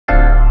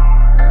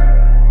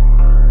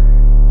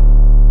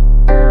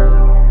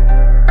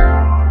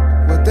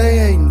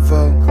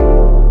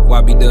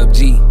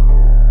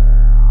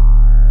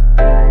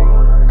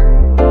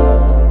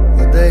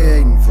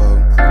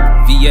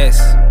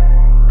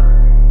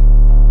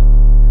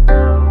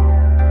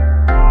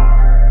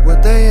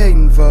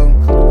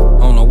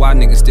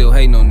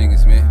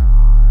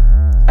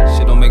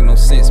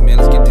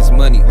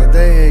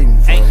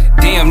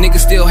niggas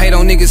still hate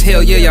on niggas,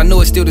 hell yeah, y'all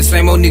know it's still the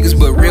same old niggas.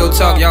 But real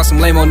talk, y'all some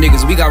lame old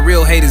niggas. We got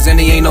real haters and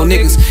they ain't no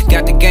niggas.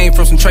 Got the game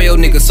from some trail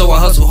niggas, so I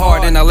hustle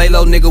hard and I lay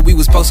low, nigga. We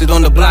was posted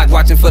on the block,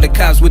 watching for the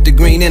cops with the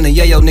green and the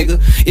yayo, nigga.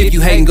 If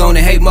you hatin', gon'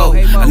 hate mo.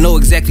 I know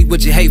exactly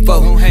what you hate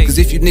for. Cause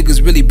if you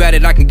niggas really bad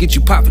it, I can get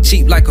you popped for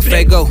cheap like a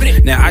Fago.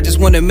 Now I just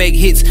wanna make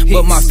hits,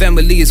 but my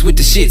family is with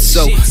the shit.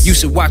 So you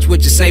should watch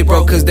what you say,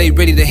 bro, cause they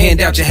ready to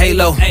hand out your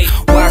halo.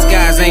 Wise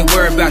guys ain't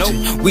worried about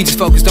you, we just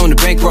focused on the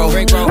bankroll.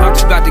 I'm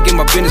just about to get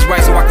my business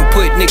right so I can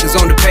put niggas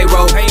on the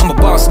payroll. I'm a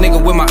boss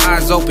nigga with my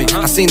eyes open.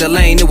 I seen the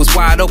lane, it was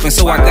wide open,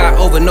 so I got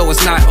over. No,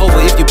 it's not over.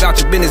 If you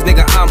bout your business,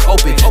 nigga, I'm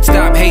open.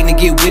 Stop hating and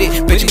get with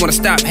it. Bet you wanna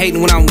stop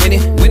hating when I'm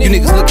winning. You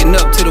niggas looking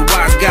up to the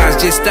wise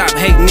guys, just stop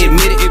hating,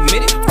 admit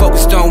it.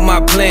 Focused on my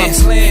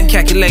plans,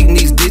 calculating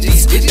these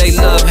digits. They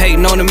love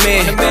hating on the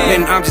man,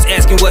 and I'm just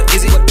asking, what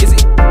is it?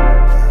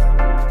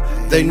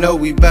 They know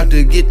we bout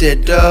to get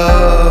that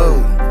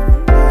dough.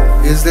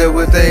 Is that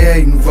what they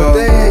hating for?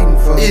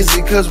 Is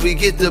it cause we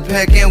get the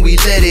pack and we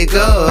let it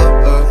go?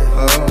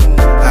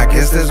 I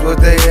guess that's what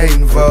they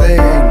hating for.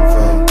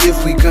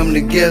 If we come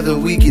together,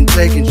 we can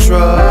take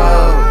control.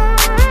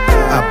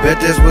 I bet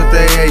that's what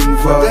they hating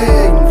for.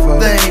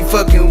 They ain't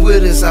fucking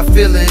with us, I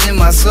feel it in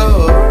my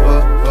soul.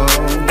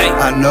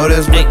 I know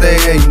that's what they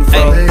hating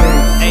for.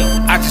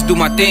 I just do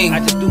my thing,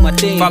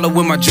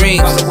 following my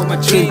dreams.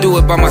 Couldn't do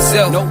it by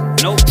myself.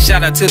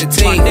 Shout out to the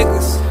team,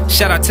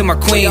 shout out to my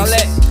queens,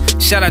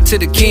 shout out to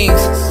the kings.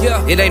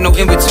 It ain't no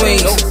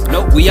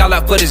in-betweens. We all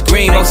out for this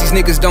green. Most these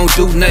niggas don't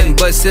do nothing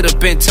but sit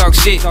up and talk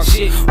shit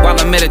while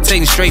I'm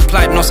meditating, straight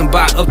plotting on some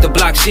buy up the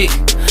block shit.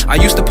 I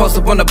used to post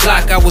up on the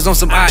block, I was on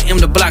some I am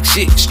the block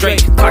shit.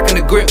 Straight clocking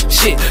the grip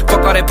shit.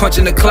 Fuck all that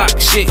punching the clock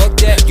shit.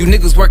 You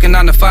niggas working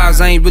 9 to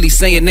 5s, I ain't really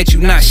saying that you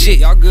not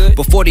shit.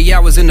 But 40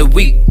 hours in the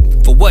week,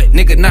 for what,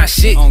 nigga, not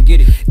shit.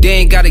 They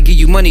ain't gotta give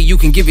you money, you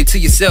can give it to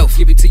yourself.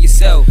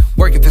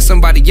 Working for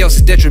somebody else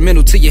is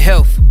detrimental to your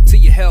health.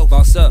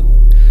 Boss up.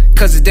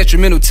 Cause it's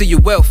detrimental to your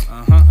wealth.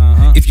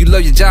 If you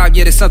love your job,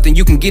 yeah, that's something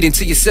you can get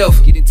into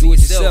yourself.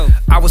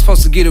 I was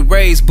supposed to get a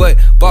raise, but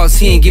boss,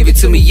 he ain't give it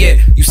to me yet.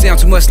 You sound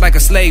too much like a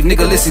slave,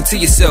 nigga, listen to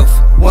yourself.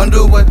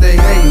 Wonder what they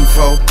hating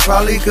for.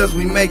 Probably cause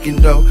we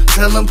making dough.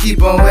 Tell them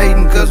keep on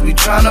hating cause we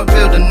tryna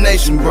build a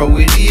nation, bro.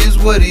 It is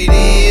what it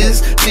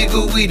is,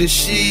 nigga, we the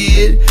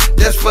shit.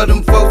 That's for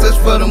them folks, that's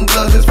for them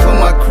bloods, that's for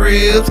my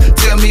cribs.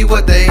 Tell me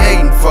what they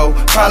hating for.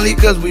 Probably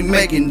cause we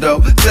making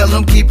dough. Tell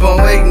them keep on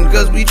hating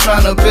cause we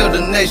tryna build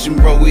a nation,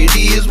 bro. It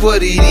is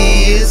what it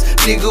is,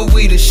 nigga,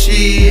 we the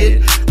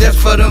shit. That's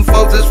for them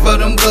folks, that's for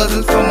them bloods,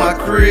 that's for my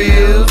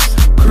cribs.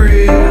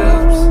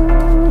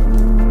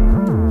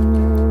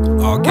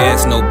 All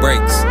gas, no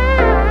brakes.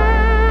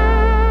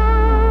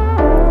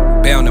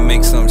 Bound to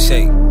make something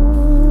shake.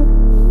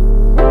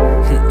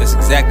 That's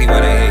exactly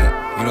what I hate.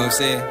 You know what I'm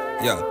saying?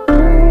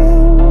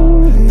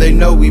 Yo. They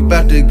know we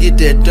bout to get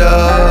that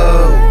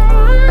dough.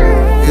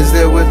 Is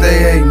that what they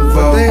hating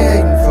for?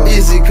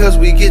 Is it cause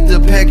we get the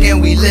pack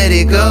and we let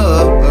it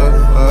go?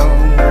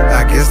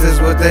 I guess that's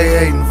what they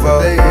hating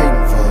for.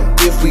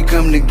 If we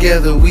come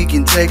together, we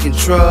can take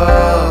control.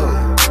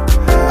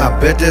 I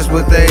bet that's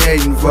what they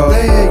hating for.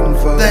 They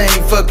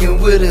ain't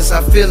fucking with us,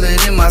 I feel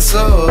it in my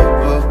soul.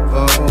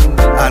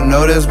 I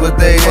know that's what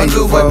they hating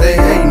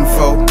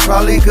for.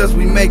 Probably cause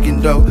we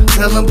making dough.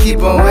 Tell them keep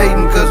on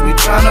hating cause we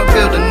tryna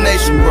build a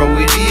nation, bro.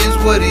 It is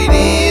what it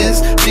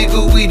is,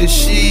 nigga, we the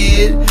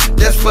shit.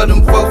 That's for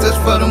them folks, that's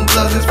for them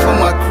bloods, that's for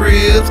my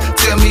cribs.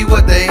 Tell me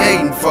what they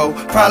hating for.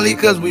 Probably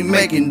cause we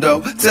making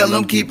dough. Tell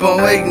them keep on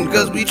hating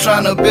cause we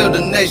tryna build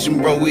a nation,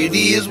 bro. It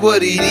is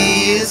what it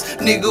is,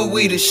 nigga,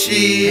 we the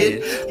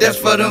shit. That's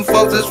for them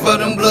folks, that's for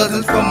them bloods,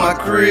 that's for my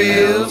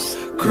cribs.